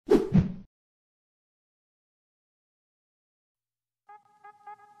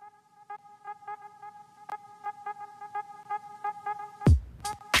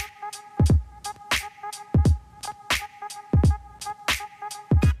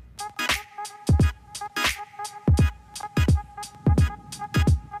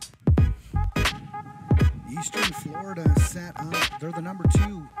that up. They're the number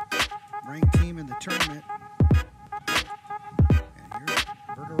 2 ranked team in the tournament. And here's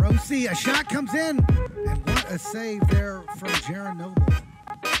Verderosi. A shot comes in, and what a save there from Jaron Noble.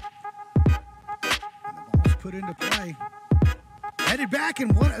 And the ball's put into play. Headed back,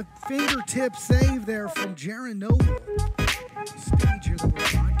 and what a fingertip save there from Jaron Noble. Stage here that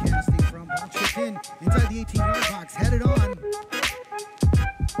we're broadcasting from. Ball chipped in inside the 18-yard box. Headed on.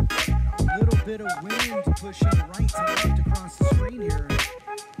 A little bit of wind pushing right to left across the screen here.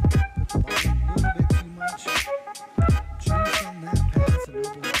 Put the ball in a little bit too much juice on that pass, and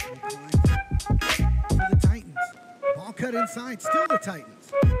Noble will collect for the Titans. Ball cut inside, still the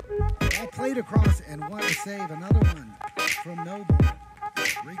Titans. Ball played across, and what a save. Another one from Noble.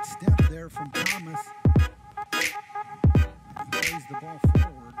 Great step there from Thomas. He plays the ball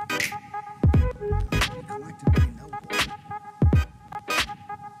forward. Collected by Noble.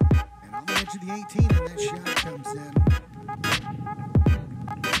 And on the edge of the 18, and that shot comes in.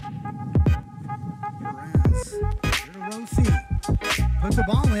 Perez. Verderosi puts the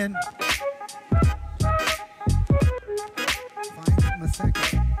ball in. Finds Maseko.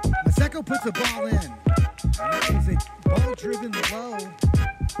 Maseko puts the ball in. And that was a ball-driven low.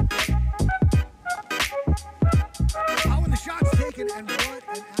 Oh, and the shot's taken, and what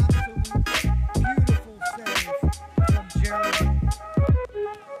an absolute beautiful save from Jaron.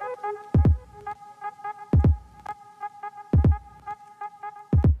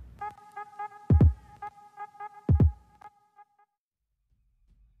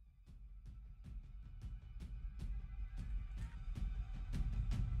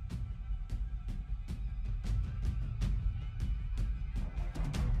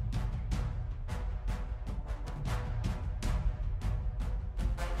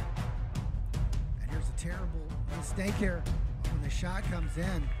 Terrible mistake here when the shot comes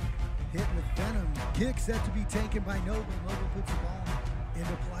in. Hit with venom. Kick set to be taken by Noble. Noble puts the ball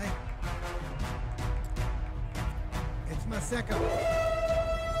into play. It's Maseko.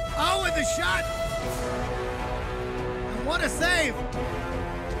 Oh, and the shot! And what a save!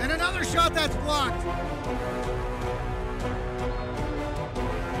 And another shot that's blocked.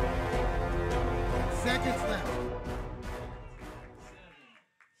 Seconds left.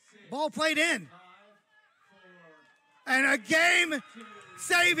 Ball played in. And a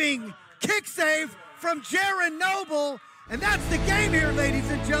game-saving kick save from Jaron Noble. And that's the game here, ladies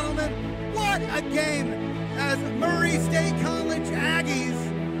and gentlemen. What a game as Murray State College Aggies,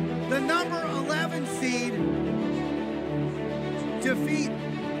 the number 11 seed, defeat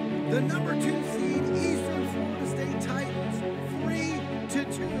the number 2 seed Eastern